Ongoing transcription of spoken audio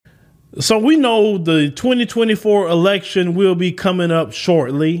So we know the 2024 election will be coming up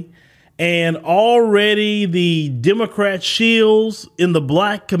shortly, and already the Democrat shills in the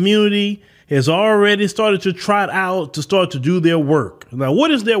black community has already started to trot out to start to do their work. Now,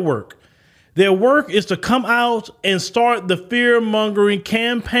 what is their work? Their work is to come out and start the fear-mongering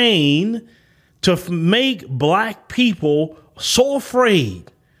campaign to make black people so afraid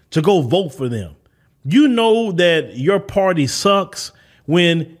to go vote for them. You know that your party sucks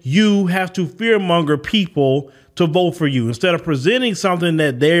when you have to fearmonger people to vote for you. Instead of presenting something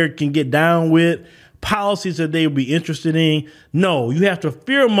that they can get down with, policies that they would be interested in, no, you have to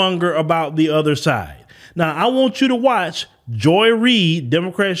fearmonger about the other side. Now, I want you to watch Joy Reid,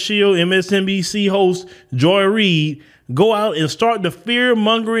 Democrat Shill, MSNBC host Joy Reid, go out and start the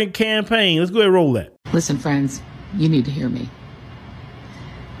fear-mongering campaign. Let's go ahead and roll that. Listen, friends, you need to hear me.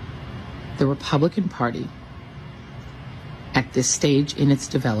 The Republican Party, at this stage in its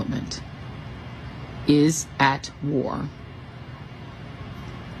development, is at war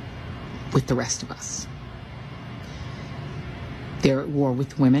with the rest of us. They're at war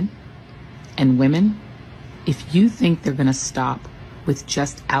with women. And women, if you think they're going to stop with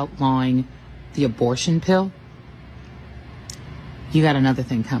just outlawing the abortion pill, you got another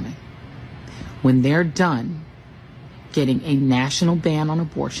thing coming. When they're done getting a national ban on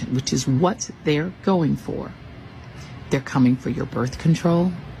abortion, which is what they're going for, they're coming for your birth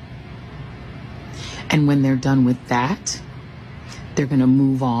control. And when they're done with that, they're going to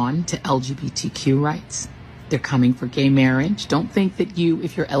move on to LGBTQ rights. They're coming for gay marriage. Don't think that you,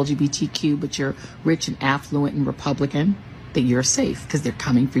 if you're LGBTQ, but you're rich and affluent and Republican, that you're safe, because they're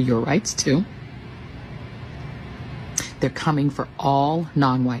coming for your rights too. They're coming for all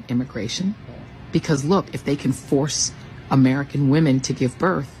non-white immigration. Because look, if they can force American women to give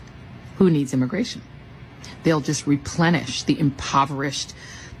birth, who needs immigration? They'll just replenish the impoverished,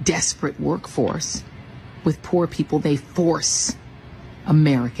 desperate workforce with poor people they force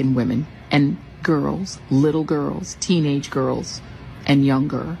American women and girls, little girls, teenage girls, and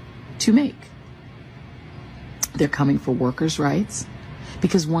younger to make. They're coming for workers' rights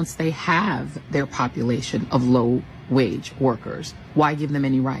because once they have their population of low-wage workers, why give them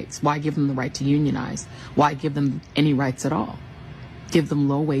any rights? Why give them the right to unionize? Why give them any rights at all? Give them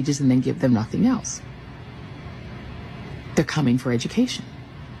low wages and then give them nothing else. They're coming for education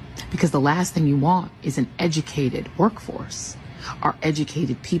because the last thing you want is an educated workforce, are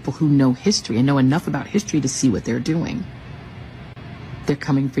educated people who know history and know enough about history to see what they're doing. They're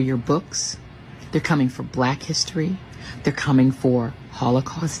coming for your books. They're coming for Black history. They're coming for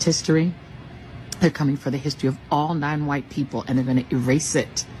Holocaust history. They're coming for the history of all non-white people, and they're going to erase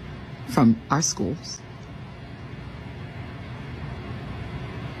it from our schools.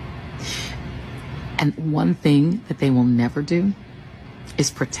 And one thing that they will never do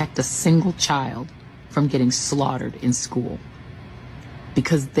is protect a single child from getting slaughtered in school,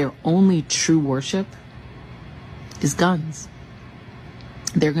 because their only true worship is guns.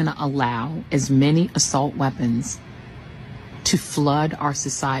 They're going to allow as many assault weapons to flood our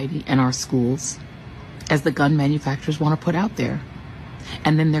society and our schools as the gun manufacturers want to put out there.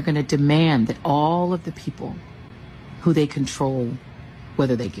 And then they're going to demand that all of the people who they control,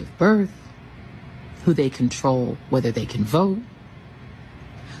 whether they give birth, who they control whether they can vote,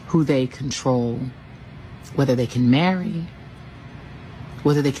 who they control whether they can marry,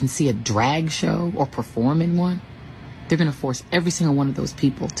 whether they can see a drag show or perform in one, they're going to force every single one of those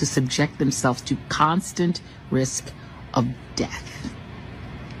people to subject themselves to constant risk of death.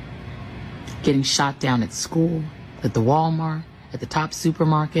 Getting shot down at school, at the Walmart, at the top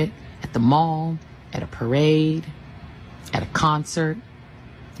supermarket, at the mall, at a parade, at a concert,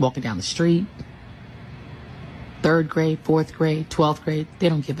 walking down the street. 3rd grade, 4th grade, 12th grade, they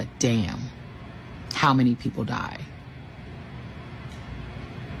don't give a damn how many people die.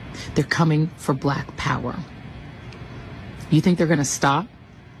 They're coming for Black power. You think they're going to stop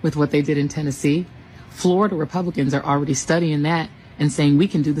with what they did in Tennessee? Florida Republicans are already studying that and saying we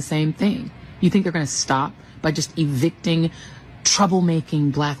can do the same thing. You think they're going to stop by just evicting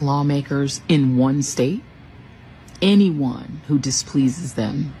troublemaking Black lawmakers in one state? Anyone who displeases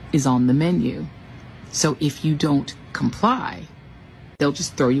them is on the menu. So if you don't comply, they'll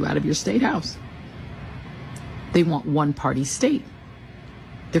just throw you out of your state house. They want one-party state.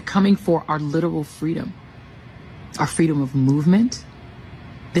 They're coming for our literal freedom, our freedom of movement.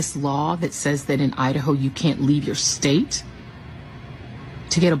 This law that says that in Idaho you can't leave your state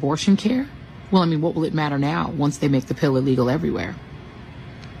to get abortion care. Well, I mean, what will it matter now once they make the pill illegal everywhere?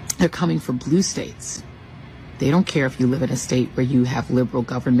 They're coming for blue states. They don't care if you live in a state where you have liberal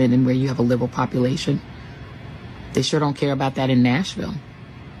government and where you have a liberal population. They sure don't care about that in Nashville.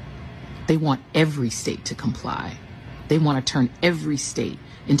 They want every state to comply. They want to turn every state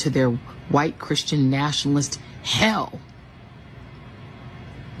into their white Christian nationalist hell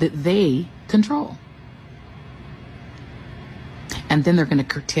that they control. And then they're going to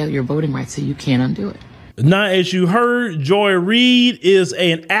curtail your voting rights so you can't undo it. Now, as you heard, Joy Reid is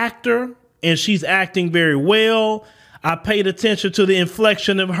an actor, and she's acting very well. I paid attention to the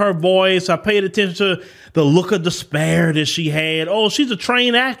inflection of her voice. I paid attention to the look of despair that she had. Oh, she's a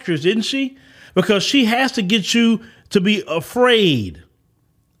trained actress, isn't she? Because she has to get you to be afraid.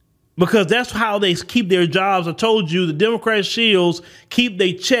 Because that's how they keep their jobs. I told you the Democrat shills keep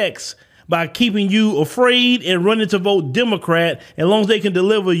their checks by keeping you afraid and running to vote Democrat. As long as they can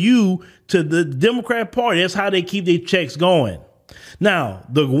deliver you to the Democrat Party, that's how they keep their checks going. Now,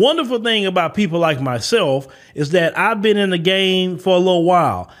 the wonderful thing about people like myself is that I've been in the game for a little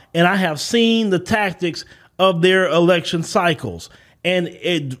while, and I have seen the tactics of their election cycles. And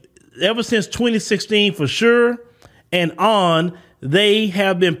ever since 2016, for sure, and on, they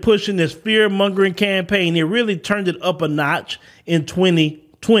have been pushing this fear-mongering campaign. They really turned it up a notch in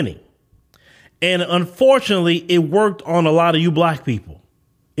 2020. And unfortunately, it worked on a lot of you black people.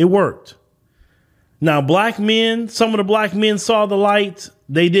 It worked. Now, black men, some of the black men saw the light.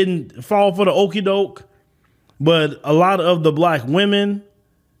 They didn't fall for the okie doke. But a lot of the black women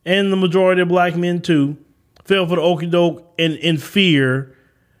and the majority of black men, too, fell for the okie doke in fear.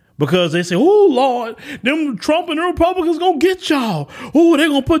 Because they say, oh, Lord, them Trump and the Republicans going to get y'all. Oh, they're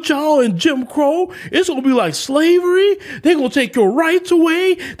going to put y'all in Jim Crow. It's going to be like slavery. They're going to take your rights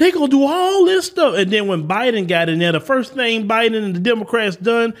away. They're going to do all this stuff. And then when Biden got in there, the first thing Biden and the Democrats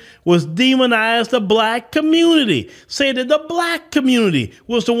done was demonize the black community. Say that the black community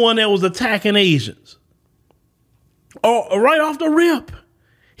was the one that was attacking Asians. Or right off the rip.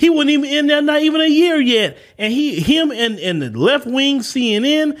 He wasn't even in there, not even a year yet. And him and the left wing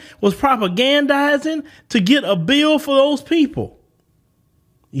CNN was propagandizing to get a bill for those people.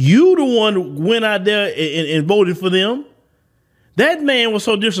 You the one who went out there and voted for them. That man was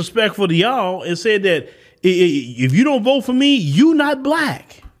so disrespectful to y'all and said that if you don't vote for me, you not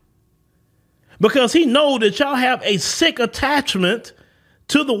black. Because he know that y'all have a sick attachment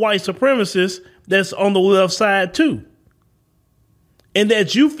to the white supremacists that's on the left side too. And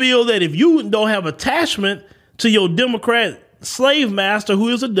that you feel that if you don't have attachment to your Democrat slave master, who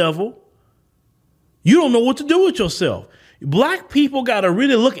is a devil, you don't know what to do with yourself. Black people got to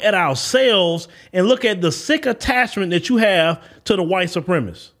really look at ourselves and look at the sick attachment that you have to the white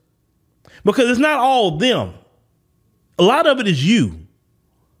supremacists. Because it's not all them. A lot of it is you.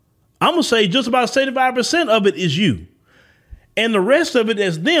 I'm going to say just about 75% of it is you. And the rest of it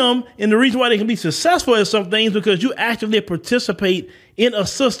is them. And the reason why they can be successful at some things because you actively participate in a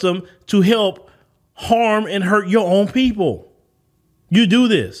system to help harm and hurt your own people. You do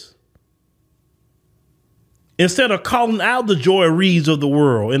this. Instead of calling out the Joy Reids of the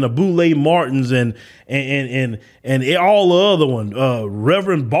world and the Boulay Martins and all the other ones,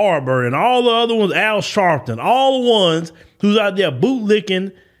 Reverend Barber and all the other ones, Al Sharpton, all the ones who's out there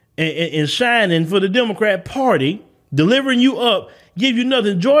bootlicking and shining for the Democrat Party, delivering you up, give you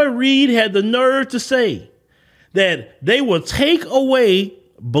nothing. Joy Reid had the nerve to say that they will take away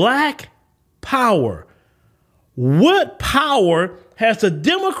black power. What power has the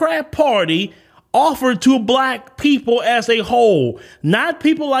Democrat Party offered to black people as a whole? Not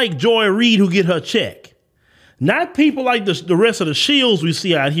people like Joy Reid who get her check. Not people like the rest of the shills we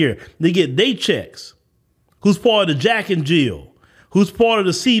see out here. They get their checks. Who's part of the Jack and Jill? Who's part of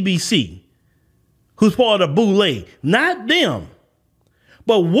the CBC? Who's part of Boulay? Not them.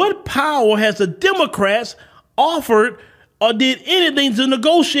 But what power has the Democrats offered or did anything to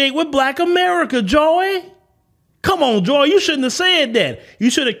negotiate with black America, Joy? Come on, Joy, you shouldn't have said that.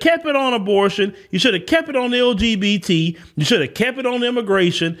 You should have kept it on abortion. You should have kept it on the LGBT. You should have kept it on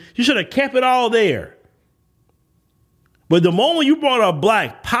immigration. You should have kept it all there. But the moment you brought up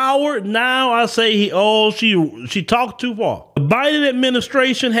black power, now I say, she talked too far. The Biden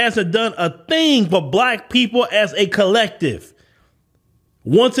administration hasn't done a thing for black people as a collective.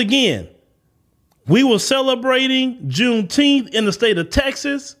 Once again, we were celebrating Juneteenth in the state of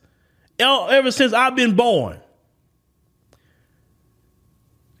Texas ever since I've been born.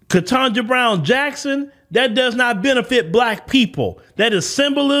 Ketanji Brown Jackson, that does not benefit black people. That is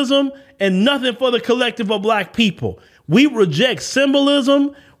symbolism and nothing for the collective of black people. We reject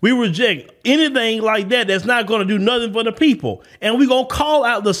symbolism. We reject anything like that that's not going to do nothing for the people. And we're going to call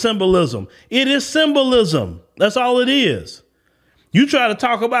out the symbolism. It is symbolism. That's all it is. You try to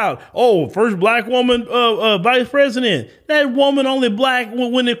talk about, first black woman vice president. That woman only black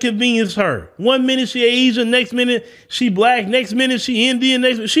when it conveniences her. 1 minute she Asian, next minute she black, next minute she Indian,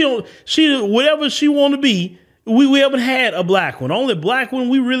 next minute she whatever she want to be. We haven't had a black one. Only black one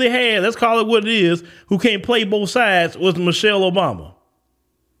we really had, let's call it what it is, who can't play both sides, was Michelle Obama.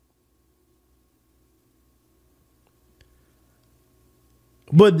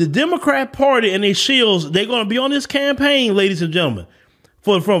 But the Democrat Party and their shills, they're going to be on this campaign, ladies and gentlemen,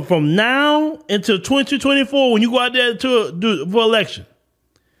 from now until 2024, when you go out there for election.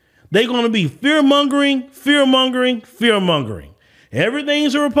 They're going to be fear-mongering.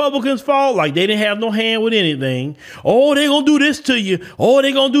 Everything's the Republicans' fault, like they didn't have no hand with anything. Oh, they're going to do this to you. Oh,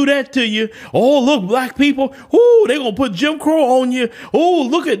 they're going to do that to you. Oh, look, black people. Oh, they're going to put Jim Crow on you. Oh,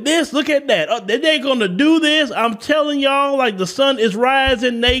 look at this. Look at that. They're going to do this. I'm telling y'all, like the sun is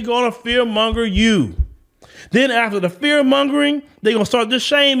rising, they going to fear-monger you. Then after the fear-mongering, they're going to start the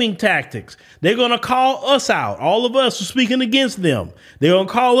shaming tactics. They're going to call us out. All of us are speaking against them. They're going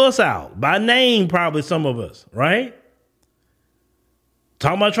to call us out by name, probably some of us, right?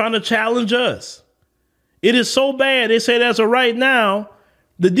 Talking about trying to challenge us. It is so bad. They say as of right now,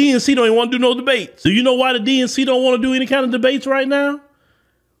 the DNC don't even want to do no debates. Do you know why the DNC don't want to do any kind of debates right now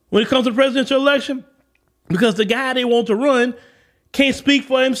when it comes to the presidential election? Because the guy they want to run can't speak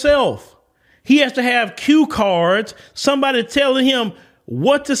for himself. He has to have cue cards, somebody telling him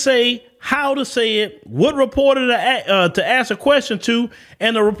what to say, how to say it, what reporter to ask a question to,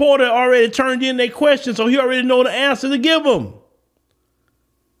 and the reporter already turned in their question, so he already know the answer to give them.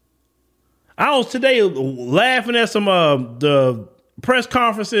 I was today laughing at some the press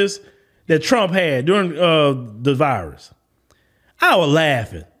conferences that Trump had during the virus. I was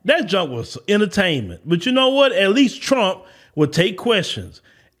laughing. That junk was entertainment. But you know what? At least Trump would take questions.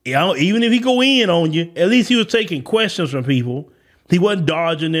 Even if he go in on you, at least he was taking questions from people. He wasn't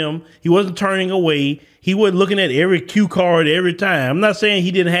dodging them. He wasn't turning away. He wasn't looking at every cue card every time. I'm not saying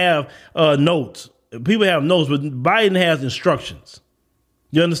he didn't have notes. People have notes, but Biden has instructions.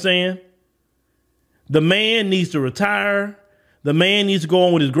 You understand? The man needs to retire. The man needs to go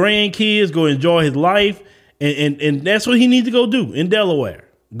on with his grandkids, go enjoy his life. And that's what he needs to go do in Delaware.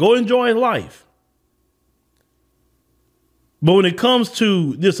 Go enjoy his life. But when it comes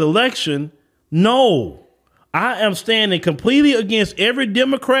to this election, no, I am standing completely against every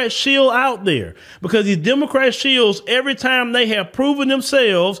Democrat shill out there, because these Democrat shills, every time they have proven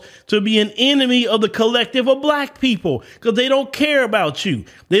themselves to be an enemy of the collective of black people, because they don't care about you.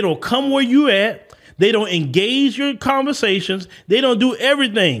 They don't come where you at. They don't engage your conversations. They don't do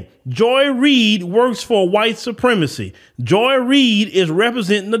everything. Joy Reid works for white supremacy. Joy Reid is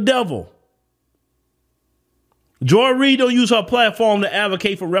representing the devil. Joy Reid don't use her platform to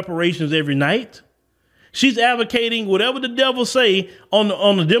advocate for reparations every night. She's advocating whatever the devil say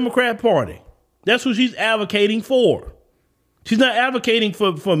on the Democrat Party. That's who she's advocating for. She's not advocating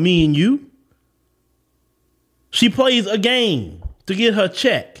for me and you. She plays a game to get her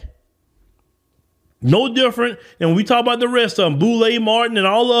check. No different than when we talk about the rest of them, Boulay Martin and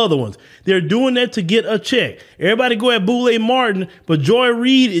all the other ones. They're doing that to get a check. Everybody go at Boulay Martin, but Joy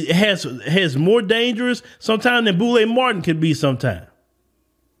Reid has more dangerous sometimes than Boulay Martin could be sometimes.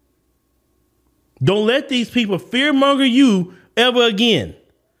 Don't let these people fearmonger you ever again.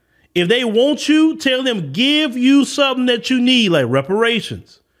 If they want you, tell them give you something that you need, like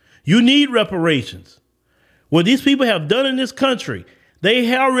reparations. You need reparations. What these people have done in this country,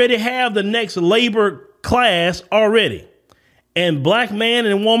 they already have the next labor class already. And black man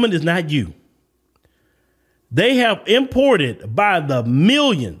and woman is not you. They have imported by the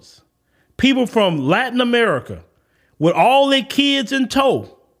millions people from Latin America with all their kids in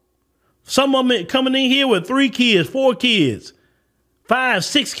tow. Some of them coming in here with 3 kids, 4 kids, 5,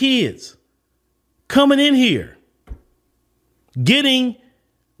 6 kids coming in here, getting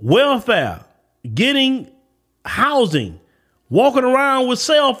welfare, getting housing, walking around with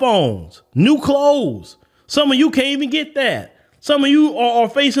cell phones, new clothes. Some of you can't even get that. Some of you are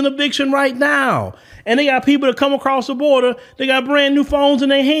facing eviction right now. And they got people that come across the border, they got brand new phones in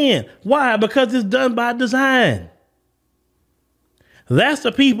their hand. Why? Because it's done by design. That's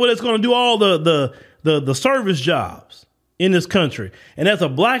the people that's going to do all the service jobs in this country. And as a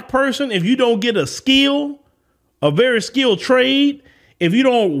black person, if you don't get a skill, a very skilled trade, if you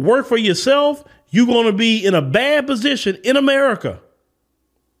don't work for yourself, you're going to be in a bad position in America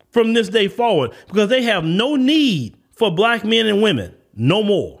from this day forward, because they have no need for black men and women no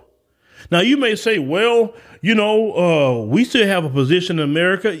more. Now, you may say, well, we still have a position in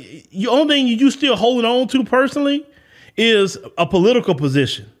America. The only thing you still holding on to personally is a political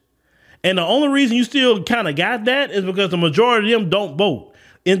position. And the only reason you still kind of got that is because the majority of them don't vote.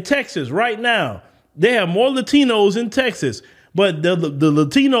 In Texas right now, they have more Latinos in Texas, but the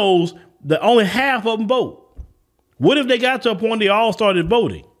Latinos, only half of them vote. What if they got to a point they all started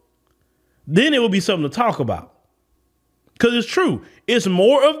voting? Then it would be something to talk about. Because it's true. It's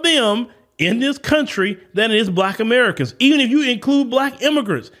more of them in this country than it is black Americans. Even if you include black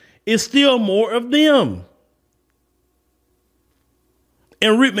immigrants, it's still more of them.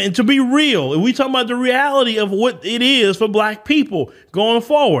 And to be real, if we talk about the reality of what it is for black people going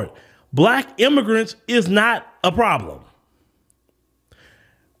forward, black immigrants is not a problem.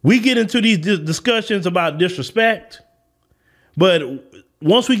 We get into these discussions about disrespect, but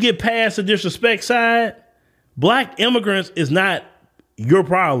once we get past the disrespect side, black immigrants is not your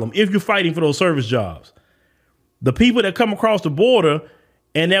problem if you're fighting for those service jobs. The people that come across the border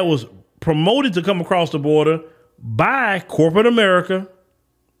and that was promoted to come across the border by corporate America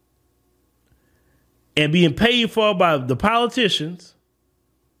and being paid for by the politicians,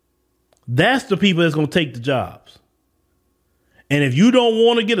 that's the people that's going to take the jobs. And if you don't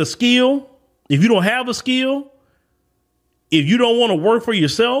want to get a skill, if you don't have a skill, if you don't want to work for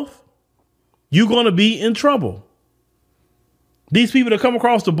yourself, you're going to be in trouble. These people that come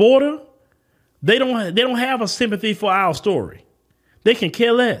across the border, they don't have a sympathy for our story. They can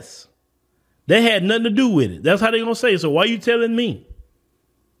care less. They had nothing to do with it. That's how they're going to say, so why are you telling me?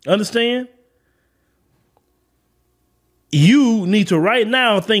 Understand? You need to right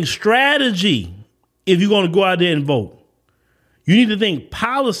now think strategy if you're going to go out there and vote. You need to think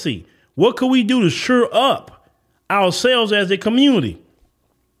policy. What can we do to shore up ourselves as a community?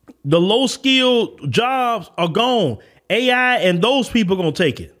 The low-skilled jobs are gone. AI and those people are going to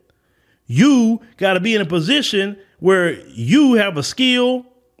take it. You got to be in a position where you have a skill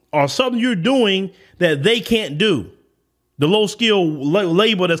or something you're doing that they can't do. The low-skilled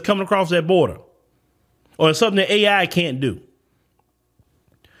labor that's coming across that border. Or something that AI can't do.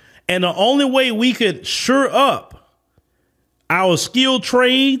 And the only way we could shore up our skilled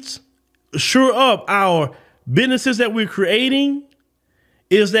trades, shore up our businesses that we're creating,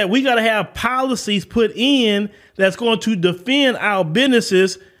 is that we got to have policies put in that's going to defend our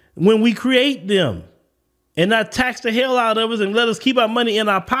businesses when we create them and not tax the hell out of us and let us keep our money in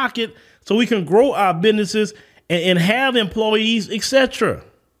our pocket so we can grow our businesses and have employees, etc.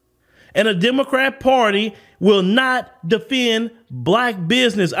 And the Democrat Party will not defend black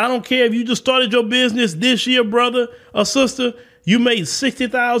business. I don't care if you just started your business this year, brother or sister, you made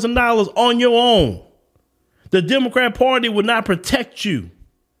 $60,000 on your own. The Democrat Party will not protect you.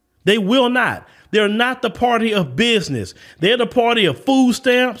 They will not. They're not the party of business. They're the party of food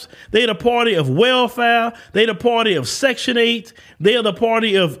stamps. They're the party of welfare. They're the party of Section 8. They're the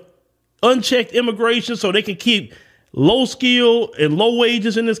party of unchecked immigration so they can keep low skill and low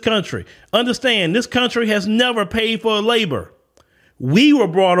wages in this country. Understand, this country has never paid for labor. We were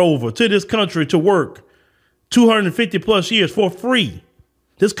brought over to this country to work 250 plus years for free.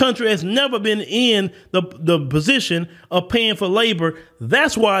 This country has never been in the position of paying for labor.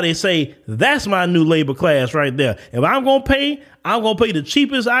 That's why they say that's my new labor class right there. If I'm going to pay, I'm going to pay the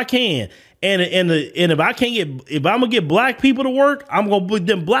cheapest I can. And if I'm gonna get black people to work, I'm gonna put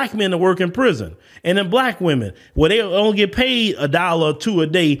them black men to work in prison, and then black women, where they only get paid $1 or $2 a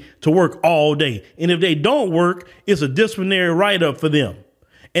day to work all day. And if they don't work, it's a disciplinary write-up for them,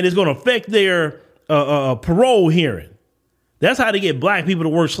 and it's gonna affect their parole hearing. That's how they get black people to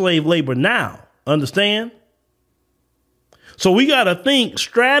work slave labor now. Understand? So we gotta think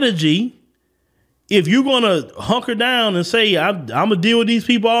strategy. If you're going to hunker down and say, I'm going to deal with these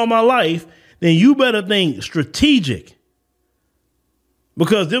people all my life, then you better think strategic.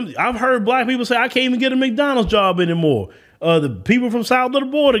 Because I've heard black people say, I can't even get a McDonald's job anymore. The people from south of the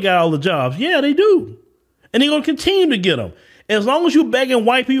border got all the jobs. Yeah, they do. And they're going to continue to get them. As long as you're begging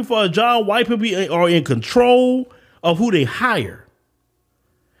white people for a job, white people are in control of who they hire.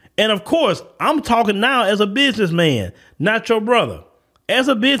 And of course, I'm talking now as a businessman, not your brother. As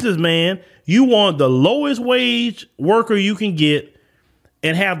a businessman, you want the lowest wage worker you can get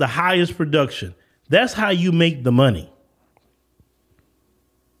and have the highest production. That's how you make the money.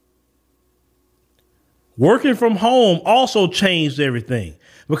 Working from home also changed everything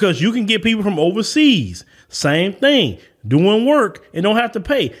because you can get people from overseas. Same thing, doing work and don't have to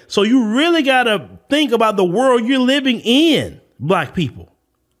pay. So you really got to think about the world you're living in, black people.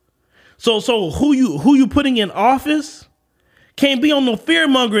 So who you putting in office can't be on no fear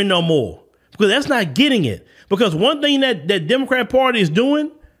mongering no more. Because that's not getting it. Because one thing that Democrat Party is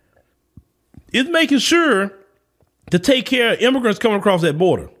doing is making sure to take care of immigrants coming across that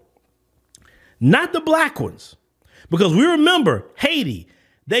border. Not the black ones. Because we remember Haiti,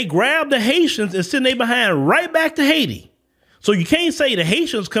 They grabbed the Haitians and sent they behind right back to Haiti. So you can't say the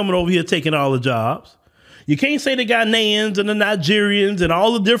Haitians coming over here taking all the jobs. You can't say the Ghanaians and the Nigerians and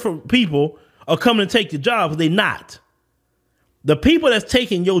all the different people are coming to take the jobs. They're not. The people that's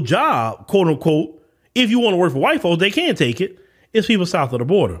taking your job, quote unquote, if you want to work for white folks, they can take it. It's people south of the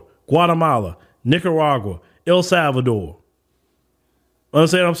border. Guatemala, Nicaragua, El Salvador.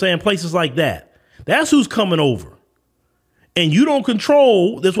 Understand what I'm saying? Places like that. That's who's coming over. And you don't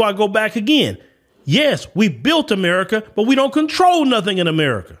control. That's why I go back again. Yes, we built America, but we don't control nothing in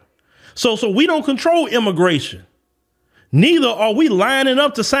America. So we don't control immigration. Neither are we lining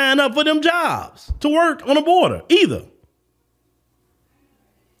up to sign up for them jobs to work on the border either.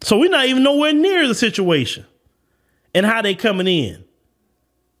 So we're not even nowhere near the situation and how they coming in.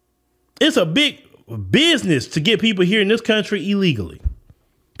 It's a big business to get people here in this country illegally.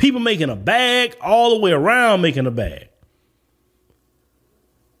 People making a bag all the way around making a bag.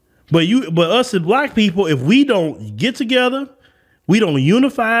 But us as black people, if we don't get together, we don't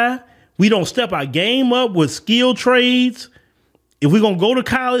unify, we don't step our game up with skilled trades. If we're going to go to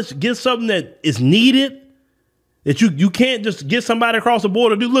college, get something that is needed, that you can't just get somebody across the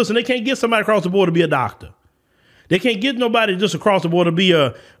border to do. Listen, they can't get somebody across the border to be a doctor. They can't get nobody just across the border to be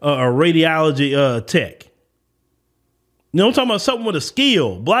a radiology tech. You know, I'm talking about something with a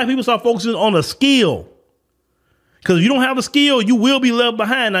skill. Black people start focusing on a skill. Because if you don't have a skill, you will be left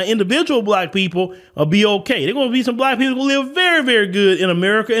behind. Now, individual black people will be okay. They're going to be some black people who live very, very good in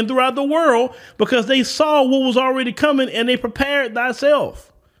America and throughout the world because they saw what was already coming and they prepared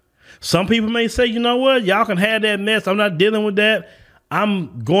themselves. Some people may say, you know what? Y'all can have that mess. I'm not dealing with that.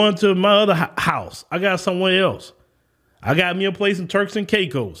 I'm going to my other house. I got somewhere else. I got me a place in Turks and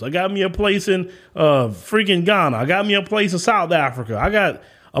Caicos. I got me a place in freaking Ghana. I got me a place in South Africa. I got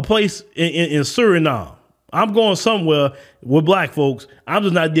a place in Suriname. I'm going somewhere with black folks. I'm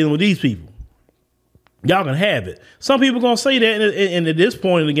just not dealing with these people. Y'all can have it. Some people are going to say that, and at this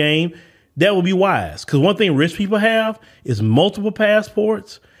point in the game, that would be wise. Because one thing rich people have is multiple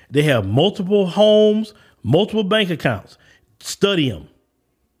passports. They have multiple homes, multiple bank accounts. Study them.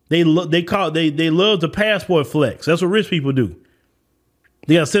 They love the passport flex. That's what rich people do.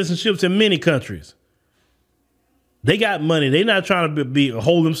 They got citizenships in many countries. They got money. They're not trying to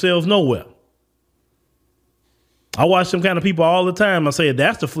hold themselves nowhere. I watch them kind of people all the time. I say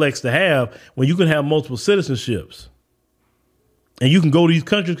that's the flex to have when you can have multiple citizenships. And you can go to these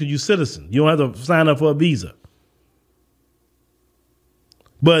countries because you're citizen. You don't have to sign up for a visa.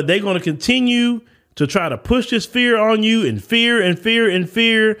 But they're going to continue to try to push this fear on you and fear and fear and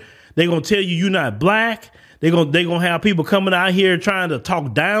fear. They're going to tell you you're not black. They're going to have people coming out here trying to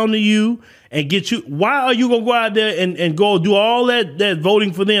talk down to you and get you. Why are you going to go out there and go do all that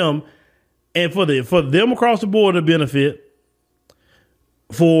voting for them? And for them across the board to benefit,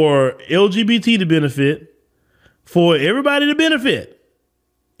 for LGBT to benefit, for everybody to benefit.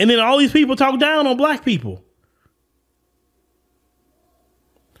 And then all these people talk down on black people.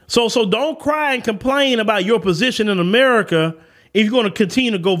 So don't cry and complain about your position in America if you're going to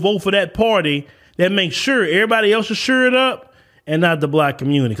continue to go vote for that party that makes sure everybody else is shored up and not the black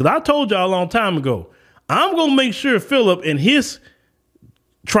community. Because I told y'all a long time ago, I'm going to make sure Philip and his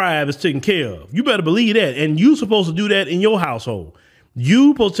tribe is taken care of. You better believe that. And you're supposed to do that in your household.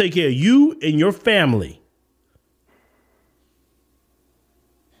 You supposed to take care of you and your family.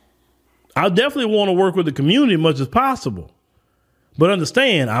 I definitely want to work with the community as much as possible. But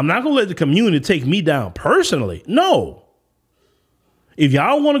understand, I'm not going to let the community take me down personally. No. If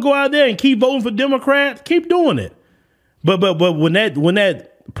y'all want to go out there and keep voting for Democrats, keep doing it. But when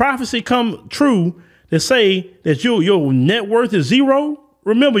that prophecy come true to say that your net worth is zero,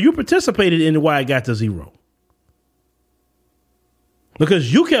 remember, you participated in why it got to zero.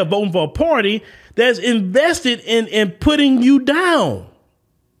 Because you kept voting for a party that's invested in putting you down.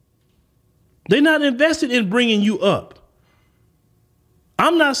 They're not invested in bringing you up.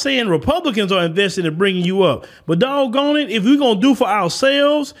 I'm not saying Republicans are invested in bringing you up. But doggone it, if we're going to do for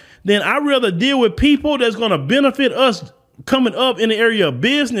ourselves, then I'd rather deal with people that's going to benefit us coming up in the area of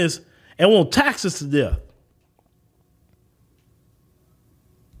business and won't tax us to death.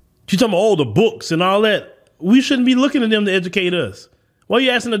 She's talking about all the books and all that. We shouldn't be looking at them to educate us. Why are you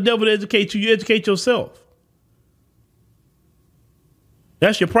asking the devil to educate you? You educate yourself.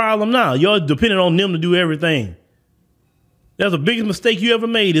 That's your problem now. You're depending on them to do everything. That's the biggest mistake you ever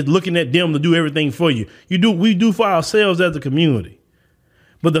made, is looking at them to do everything for you. We do for ourselves as a community.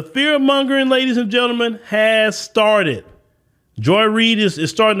 But the fear mongering, ladies and gentlemen, has started. Joy Reid is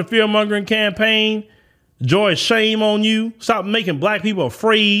starting the fear mongering campaign. Joy, shame on you. Stop making black people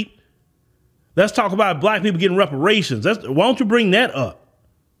afraid. Let's talk about black people getting reparations. Why don't you bring that up?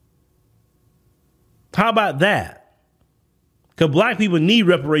 How about that? Because black people need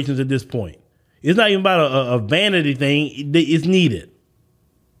reparations at this point. It's not even about a vanity thing. It's needed.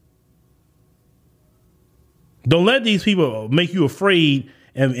 Don't let these people make you afraid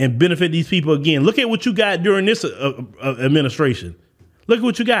and benefit these people again. Look at what you got during this administration. Look at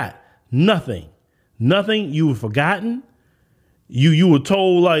what you got. Nothing. You were forgotten. You were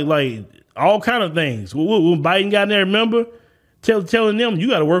told like all kind of things. When Biden got in there, remember telling them you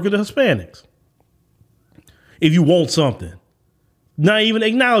got to work with the Hispanics if you want something. Not even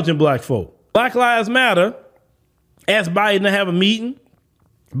acknowledging black folk. Black Lives Matter asked Biden to have a meeting.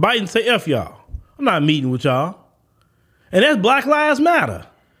 Biden say, F y'all. I'm not meeting with y'all. And that's Black Lives Matter.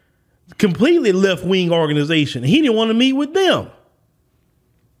 Completely left-wing organization. He didn't want to meet with them.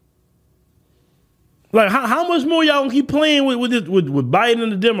 Like, how much more y'all gonna keep playing with Biden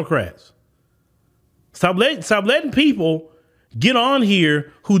and the Democrats? Stop letting people get on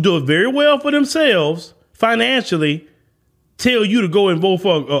here who do it very well for themselves financially tell you to go and vote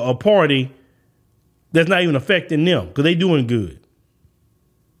for a party that's not even affecting them because they doing good.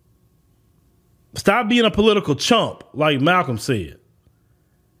 Stop being a political chump, like Malcolm said,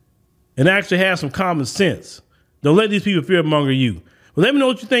 and actually have some common sense. Don't let these people fear-monger you. Well, let me know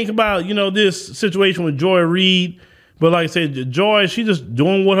what you think about, this situation with Joy Reid. But like I said, Joy, she just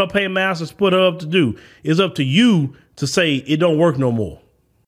doing what her paymasters put her up to do. It's up to you to say it don't work no more.